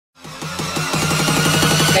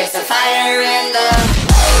There's a fire in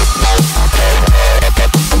the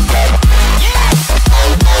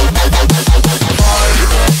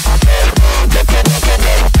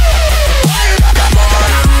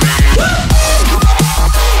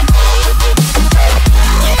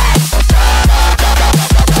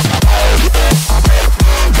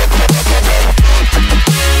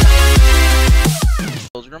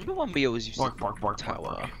Remember when we always used to Bork,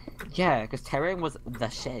 tower? Yeah, because terroring was the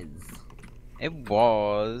shiz. It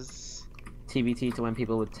was. TBT to when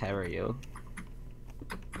people would terror you.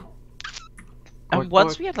 And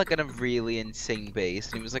once we had like a really insane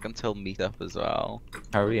base, and it was like until meetup as well.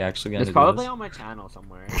 How are we actually gonna It's do probably this? on my channel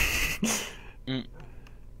somewhere.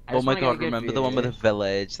 Oh my god, remember the one with the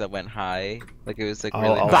village that went high? Like it was like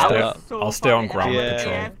really I'll high stay up. I'll stay on ground and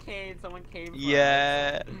patrol. AFK and someone came for us.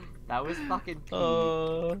 Yeah. That was fucking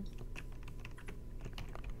peak.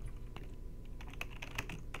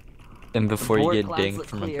 And before Bork you get lands dinged look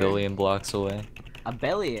from clear. a billion blocks away. A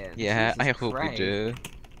billion? Yeah, Jesus I hope Christ. we do.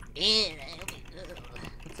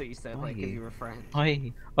 That's what you said, like, if you were friends.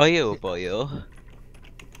 Oi, oyo boyo.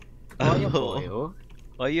 Oh, you boyo.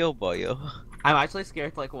 Oyo boyo. I'm actually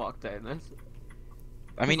scared to, like, walk down this.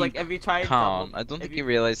 I mean, like, you if you try can't. I don't think you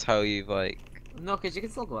realize how you've like. No, because you can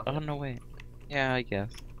still go up. Oh no, wait. Yeah, I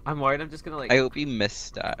guess. I'm worried I'm just gonna, like... I hope you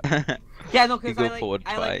missed that. Yeah, no, You because go I, like, forward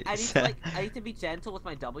I need twice. to, like, I need to be gentle with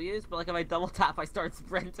my W's, but, like, if I double tap, I start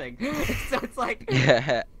sprinting. So it's like...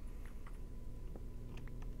 Yeah.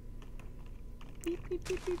 Beep, beep,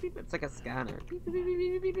 beep, beep, beep. It's like a scanner.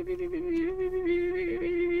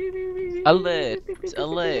 Alert!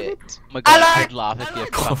 Alert! Oh my god, Alert! I'd laugh if you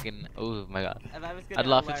Alert! fucking. Oh my god. If I was gonna I'd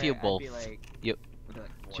laugh alert, if you I'd both. be like... Yep. I'd be like,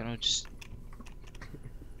 Do you know, just.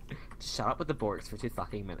 Shut up with the Borks for 2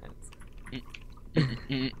 fucking minutes.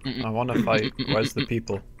 I want to fight. Where's the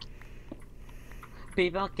people?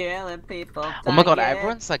 People killing, people dying. Oh my god,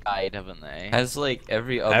 everyone's like died, haven't they? Has like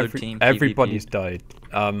every other team Everybody's PvP?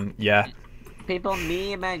 died. Yeah. People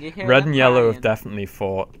meme and you hear Red them and yellow crying. have definitely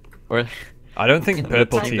fought. Or I don't think The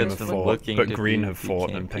purple team team have that's been fought, looking but to green be have fought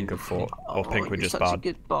PvP. and pink have fought. Or pink were you're just such a bad.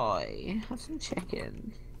 good boy. Have some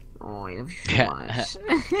chicken. Oh, I love you so Yeah. much.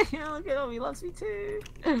 Look at him, he loves me too.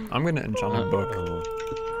 I'm gonna enchant a book.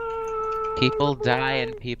 People die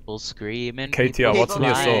and people screaming. KTR, people what's in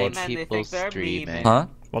your flying, sword? And they People think they're streaming. memeing. huh?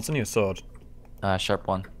 What's in your sword? Sharp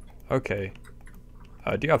one. Okay.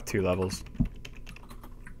 Do you have 2 levels?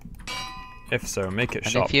 If so, make it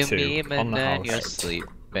And sharp if you 2 meme on and the then you're house. asleep.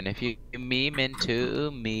 And if you meme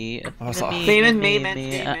into me, I was like,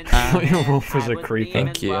 Memeing, Your wolf is a creeper.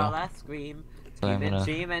 Thank you. While I scream. So I'm gonna-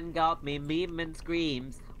 Dreaming got me memeing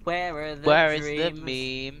screams. Where are the Where is dreams?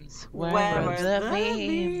 the memes? Where are are the the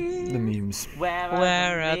memes? The memes. Where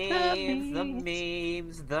Where are are the the memes? The memes?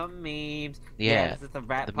 memes, the memes. Yeah, this is the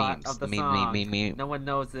rap The part memes. of the The song. meme. No one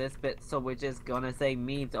knows this bit, so we're just gonna say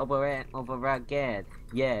memes over and over again.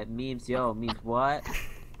 Yeah, memes, yo, memes, what?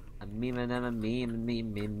 A meme and a meme,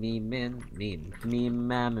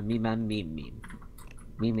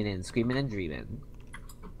 memeing and screaming and dreaming.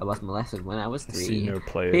 I was molested when I was I see 3. no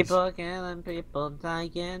players. People killing, people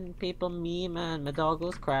dying, people memeing, my dog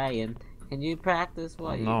was crying. Can you practice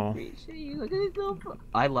what you no. preach? You look at it so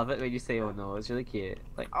I love it when you say oh no, it's really cute.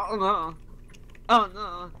 Like, oh no. Oh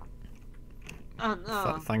no. Oh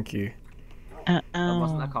no. Thank you. That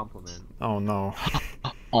wasn't a compliment. Oh no.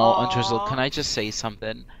 Oh, and Drizzle, can I just say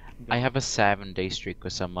something? I have a 7-day streak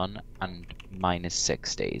with someone, and mine is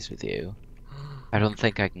 6 days with you. I don't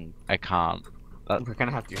think I can't. You're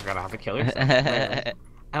gonna have to kill yourself. Really. And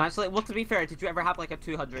actually, well, to be fair, did you ever have like a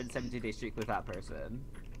 270-day streak with that person?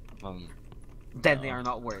 Then they are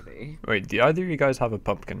not worthy. Wait, do either of you guys have a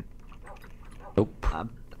pumpkin? Nope.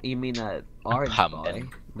 You mean an orange pumpkin.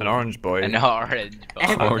 boy? An orange boy? An orange.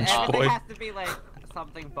 Orange Everything boy. has to be like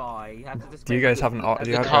something boy. You have to Do you guys have an describe it.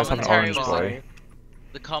 do you The guys have an commentary orange was boy?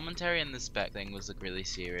 The commentary in the spec thing was like really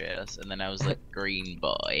serious, and then I was like, green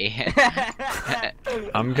boy.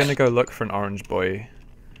 I'm gonna go look for an orange boy.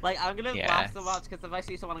 Like, I'm gonna Yes. laugh so much because if I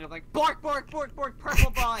see someone, I'm like, Bork, Bork, Bork, Bork,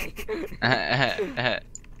 purple boy!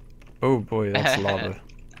 Oh boy, that's lava.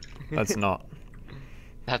 That's not.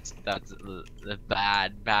 That's the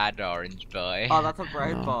bad orange boy. Oh, that's a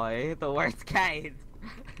brown No. boy, the worst kind.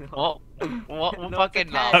 What No, fucking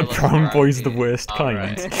it's okay. lava A looks brown right boy's the here? worst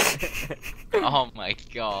kind. Alright. Oh my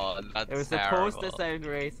god, that's It was terrible. supposed to sound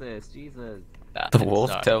racist, Jesus. That The is wolf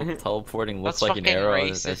not- teleporting looks That's like an fucking arrow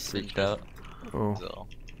racist, that's freaked out. Oh. So.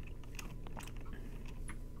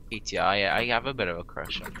 PTI, I have a bit of a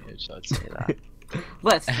crush on you, so I'd say that.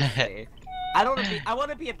 Let's just say, I want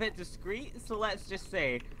to be a bit discreet, so let's just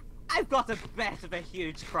say, I've got a bit of a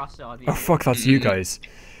huge crush on you. Oh fuck, that's you guys.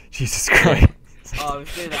 Jesus Christ. Oh, I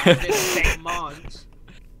was doing that. I was doing a big munch.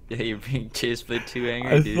 Yeah, you're being chased by two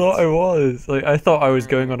angry I dudes. thought I was. Like, I thought I was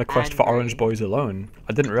going on a quest for Angry. orange boys alone.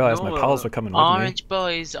 I didn't realize my pals were coming with me. Orange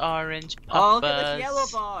boys, orange Oh, puppers. look at this yellow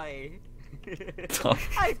boy.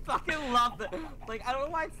 I fucking love that. Like, I don't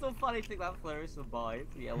know why it's so funny to think that fluorescent boy.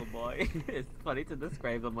 It's a yellow boy. It's funny to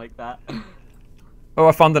describe them like that. Oh,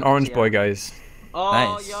 I found an orange boy, guys. Oh,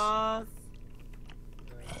 Nice. yes.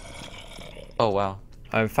 Oh wow.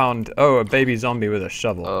 I found a baby zombie with a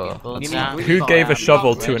shovel. Oh, You that's mean green Who boy? gave a We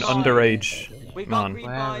shovel got to an green boy. underage We got man? green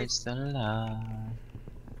Where boys. is the love?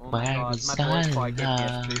 Oh my Where god, is my the Bork boy gave me a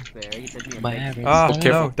love? spook there. He did me a Where big is Ah, the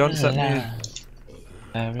no, love? don't set me in.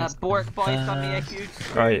 Where is That Bork boy's done me a huge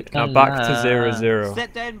spook. Right, now back to 0-0.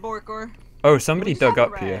 Sit down, Borkor. Oh, somebody dug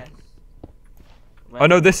up here. Oh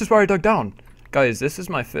no, this is where I dug down. Guys, this is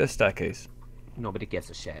my first staircase. Nobody gives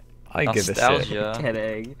a shit. I give a shit. Nostalgia.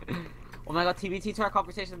 Kidding. Oh my god, TBT to our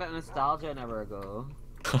conversation about nostalgia an hour ago.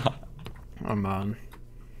 Oh man.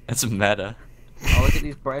 That's meta. Oh, look at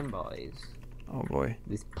these brown boys. Oh boy.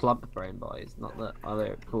 These plump brown boys, not the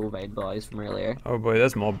other cool vein boys from earlier. Oh boy,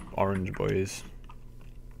 there's more orange boys.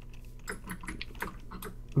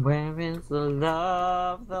 Where is the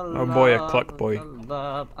love? The Oh boy, a love, cluck boy. the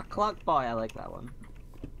love. A cluck boy, I like that one.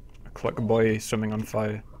 A cluck boy swimming on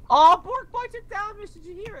fire. Oh, Bork boy took damage, did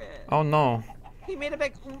you hear it? Oh no. He made a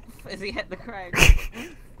big oomph as he hit the ground.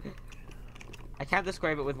 I can't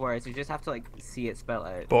describe it with words, you just have to like see it spelled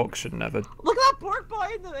out. Bork should never. Look at that Bork boy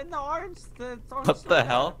in the orange, orange What the soda.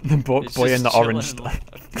 hell? The Bork It's boy just in the chilling orange in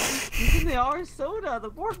stuff. He's in the orange soda. The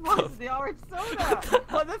Bork boy's in the orange soda.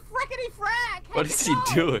 What the frickety frack? What is he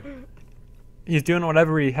doing? He's doing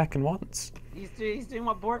whatever he heckin' wants. He's doing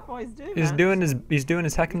what Bork boys do. He's man. doing his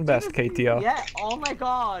heckin' best, KTR. Yeah. Oh my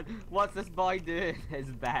god. What's this boy doing? His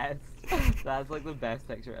best. That's like the best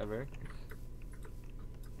picture ever.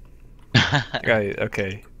 Okay,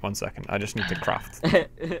 okay, 1 second. I just need to craft.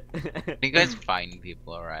 You guys find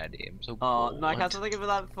people already. I'm so Oh bored. no, I can't stop thinking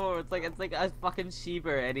about that before. It's like a fucking Sheba,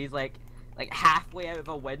 and he's like halfway out of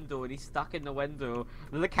a window, and he's stuck in the window.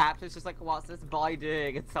 And the caption's just like, "What's this boy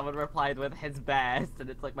doing?" And someone replied with his best, and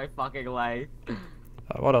it's like my fucking life.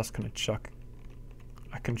 What else can I chuck?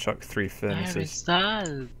 I can chuck 3 Where is furnaces.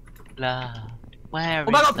 the love? Where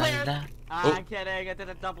Oh my is god, the players! love? I'm kidding. I did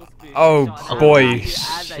a double spoon. Oh, Shot, and boy. I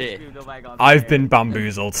Shit. spooned, oh my god, I've players. been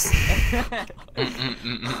bamboozled.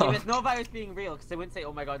 It's no virus being real, because I wouldn't say,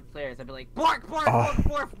 "Oh my god, players." I'd be like, "Bork, Bork, Oh.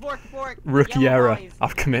 Bork, Bork, Bork, Bork." Rookie Yellow error. boys.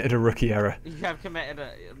 I've committed a rookie error. You have committed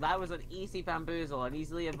a. That was an easy bamboozle, an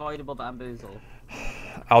easily avoidable bamboozle.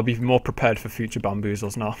 I'll be more prepared for future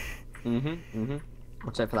bamboozles now.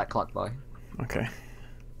 Watch out for that clock boy. Okay.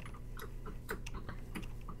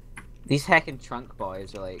 These heckin' trunk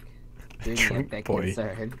boys are like doing me a Trunk big boy.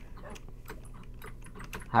 concern.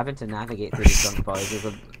 Having to navigate through the trunk boys is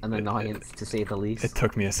an annoyance to say the least. It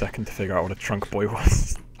took me a second to figure out what a trunk boy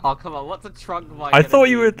was. Oh come on, what's a trunk boy? I gonna thought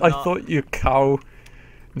you do? were. I Not- thought your cow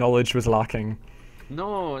knowledge was lacking.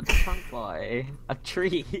 No, it's a trunk boy. A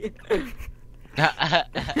tree.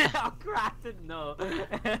 Oh crap! No.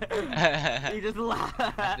 You just laughed.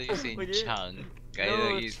 I thought you said when chunk. I No,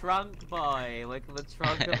 thought you... trunk boy, like the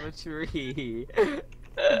trunk of a tree.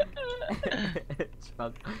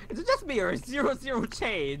 Trunk. Is it just me or is 0-0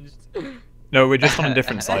 changed? No, we're just on a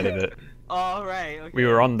different side of it. All right. Okay. We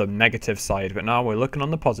were on the negative side, but now we're looking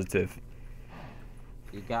on the positive.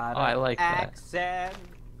 You got Oh, I like that.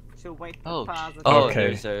 accentuate the Oh, positive. Oh, Okay.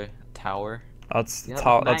 there's a tower. That's Yep,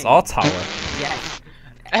 that's mine. our tower. Yes.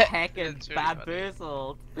 Heckin' It's really funny.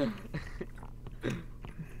 bamboozled.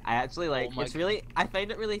 I actually like. Oh my It's really. I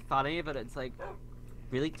find it really funny, but it's like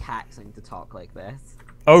really taxing to talk like this.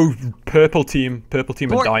 Oh, purple team. Purple team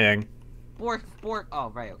are Bork. dying. Bork. Oh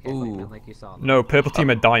right. Okay. So Ooh. like you saw. them. No, purple team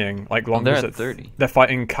are dying. Like long they're as at it's 30. They're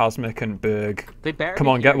fighting Cosmic and Berg. They better Come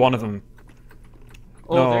be on, get here, one of though. them.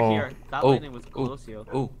 Oh, they're No. here. That Oh, landing was oh, close, yo.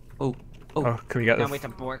 Oh, oh, oh. Oh, can we get Can't the? wait to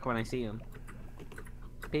bork when I see him.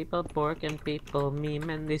 People borking, people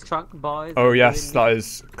memeing these trunk boys. Oh are yes, doing that me-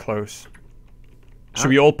 is close. I Should don't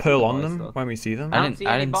we all see the pearl on boys, them though. when we see them? I I don't didn't- see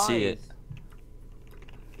I any didn't see boys. it.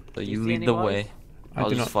 So Do you you see lead any the boys? way. I I'll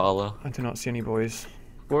do just not. follow. I do not see any boys.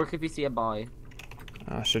 Bork if you see a boy.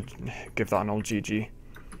 I should give that an old GG.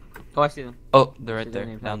 Oh, I see them. Oh, they're right See there,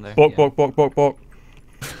 their name down tags. there. Bork, bork, bork, bork, bork.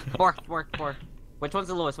 Bork. Which one's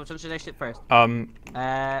the lowest? Which one should I shoot first?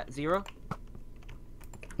 0?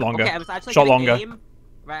 Longer. Okay, I was actually Shot gonna longer. aim.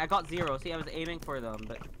 Right, I got 0. See, I was aiming for them,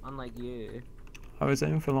 but unlike you. I was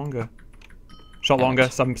aiming for longer. Shot longer,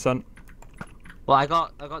 7%. Well, I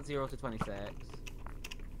got 0 to 26.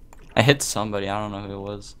 I hit somebody, I don't know who it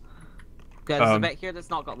was. Okay, there's a Um, bit here that's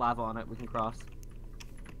not got lava on it. We can cross.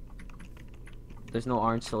 There's no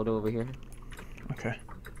orange soda over here. Okay.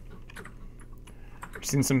 I've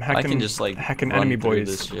seen some I hacking, can just like hacking run enemy through boys.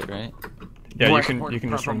 this shit, right? Yeah, Bork, you can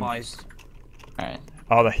just run. All right.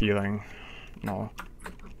 Oh, the healing. No,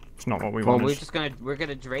 it's not what we Well, wanted. we're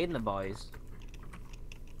gonna drain the boys.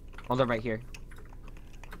 Oh, they're right here.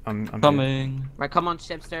 I'm here. Coming. Right, come on,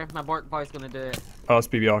 Shipster. My Bork boy's gonna do it. Oh, it's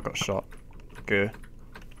BBR got shot. Good.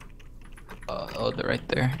 Oh, they're right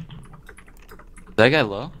there. Is that guy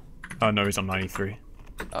low? Oh no, he's on 93.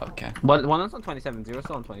 Oh, okay. One is on 27. Zero's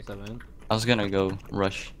still on 27. I was gonna go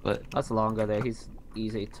rush, but That's longer there. He's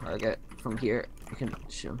easy target from here. You can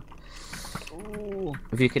shoot him. Ooh.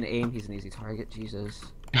 If you can aim, he's an easy target.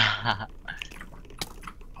 Jesus. I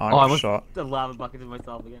I got was shot. the lava bucket of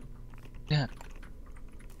myself again. Yeah.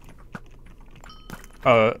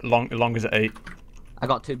 Long as 8. I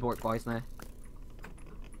got 2 Bork boys now.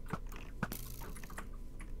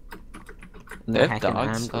 they have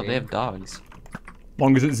dogs. Oh, they have dogs.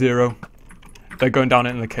 Long as it's 0. They're going down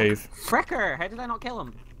in the cave. Fricker! How did I not kill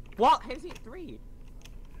him? What? How's he at 3?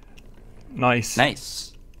 Nice.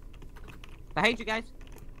 Nice. Behind you guys!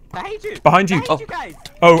 Behind you! Behind you. Behind you guys!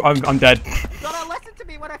 Oh, I'm dead. Gotta listen to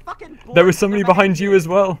me when I fucking. There was somebody behind you as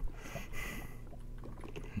well.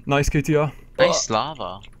 Nice KTR. Nice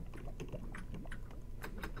lava.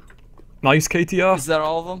 Nice KTR. Is that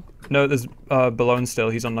all of them? No, there's Balone still.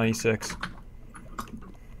 He's on 96.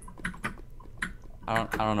 I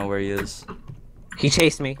don't know where he is. He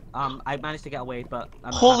chased me. I managed to get away, but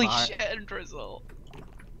I'm Holy shit, Drizzle.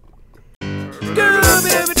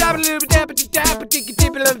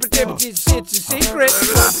 It's a secret.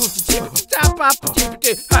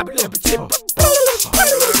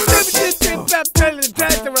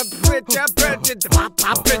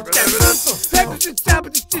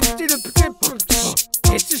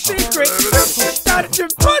 It's a secret. Started to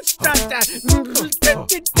punch that.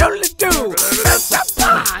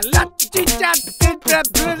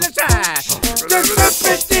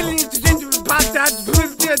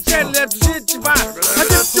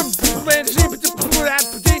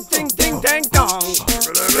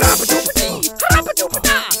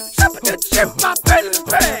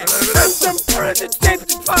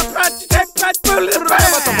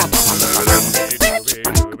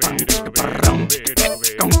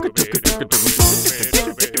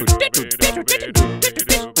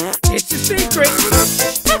 It's a secret.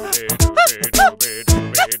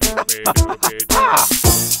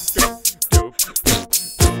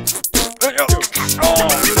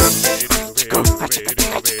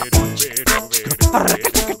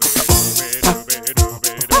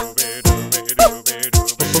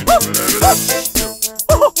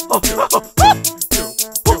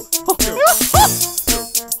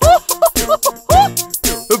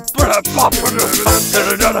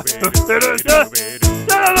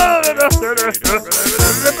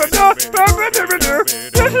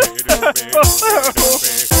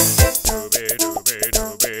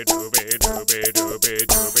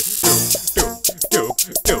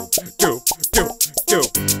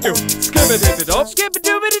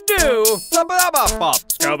 Skip-a-dooby-doo.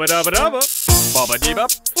 Skabba-dabba-dabba. Bobba-dee-bop.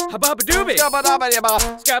 Habba-ba-dooby.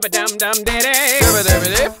 Skabba-dum-dum-diddy.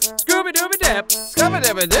 Scooby-dooby-dip.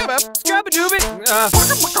 Skabba-dibba-dibba. Skabba-dooby.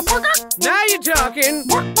 Now you're talking.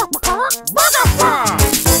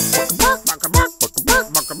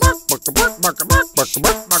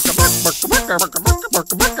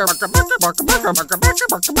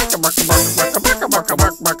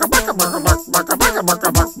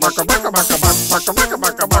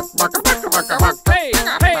 Hey,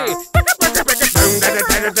 hey.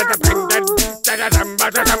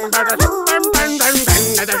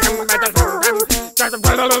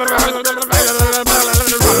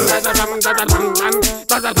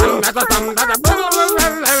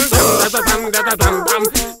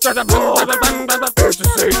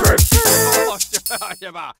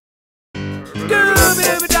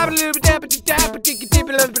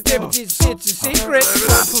 It's a secret.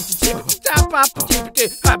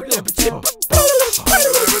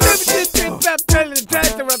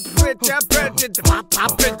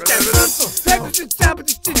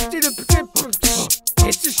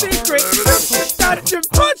 It's a secret. It's a secret. Started to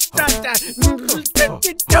punch that.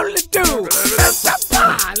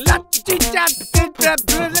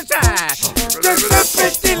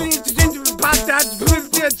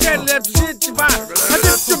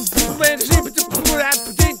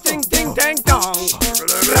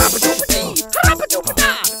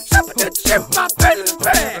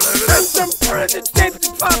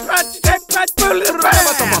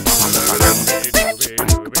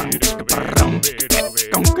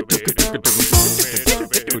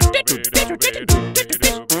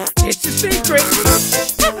 It's a secret. secret.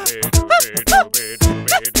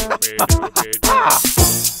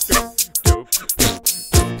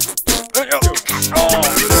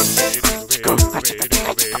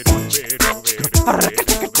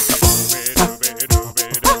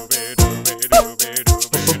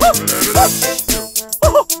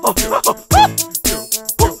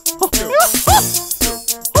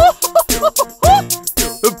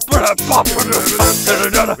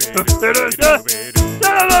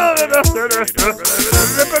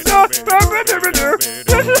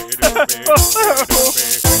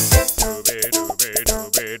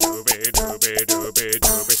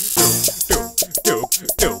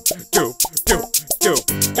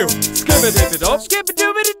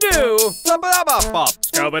 Skip-a-dooby-doo.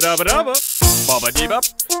 Skabba-dabba-dabba. Bobba-dee-bop.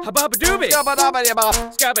 Habba-dooby. Skabba-dabba-dabba.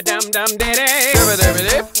 Skabba-dum-dum-dee-dee.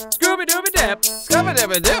 Skibba-dooby-dip. Scooby-dooby-dip.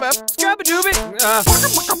 Skabba-dabba-dabba. Skabba-dooby.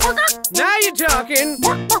 Now you're talking.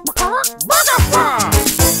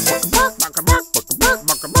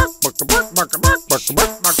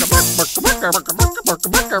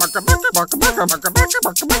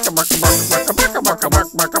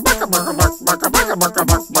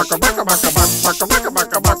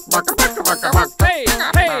 Hey,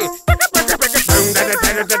 hey.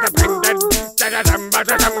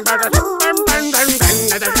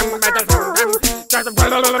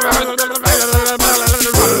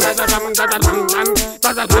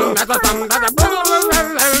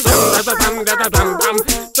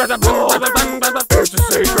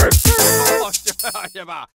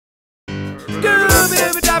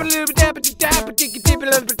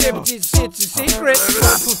 It's a secret.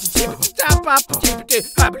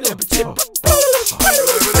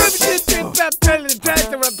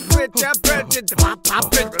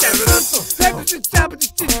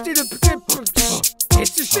 It's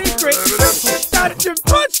a secret.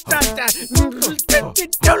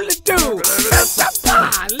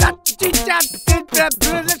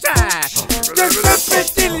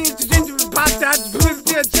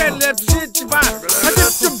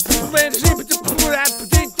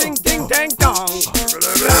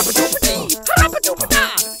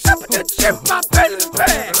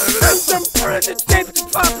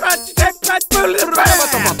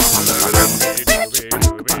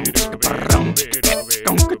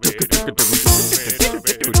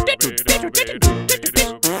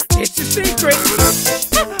 It's a secret. It's a secret.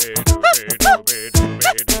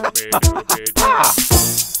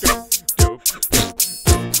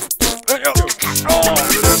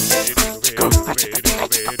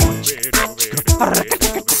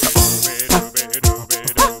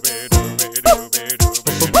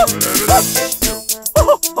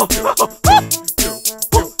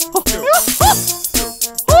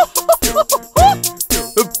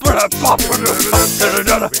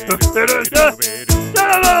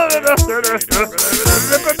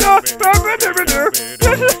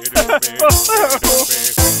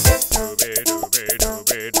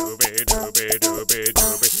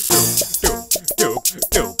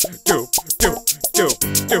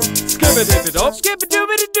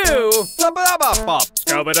 Skip-a-dooby-doo.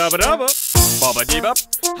 Skabba-dabba-dabba. Bobba-dee-bop.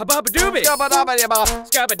 Habba-dooby.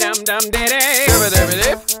 Skabba-dum-dum-dee-dee.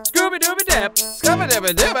 Scooby-dooby-dip.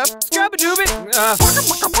 Skabba-dabba-dabba. Skabba-dooby.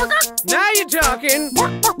 Now you're talking.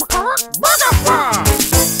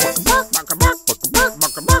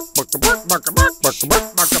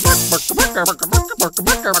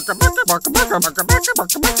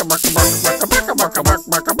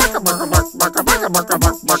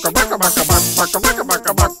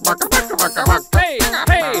 Hey,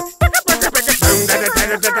 hey.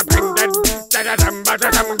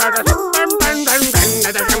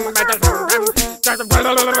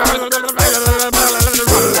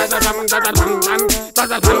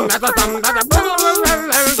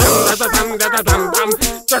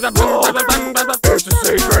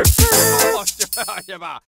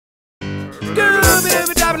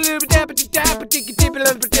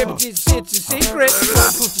 It's a secret.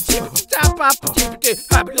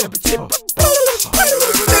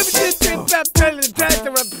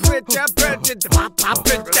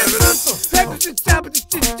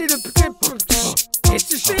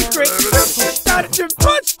 It's a secret. It's a secret.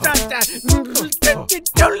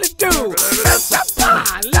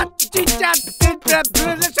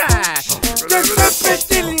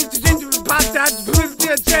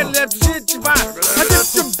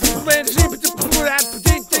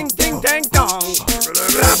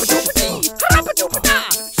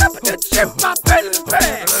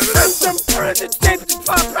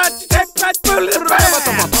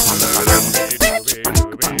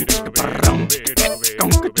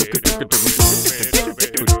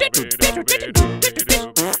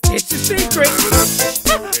 It's a secret. straight.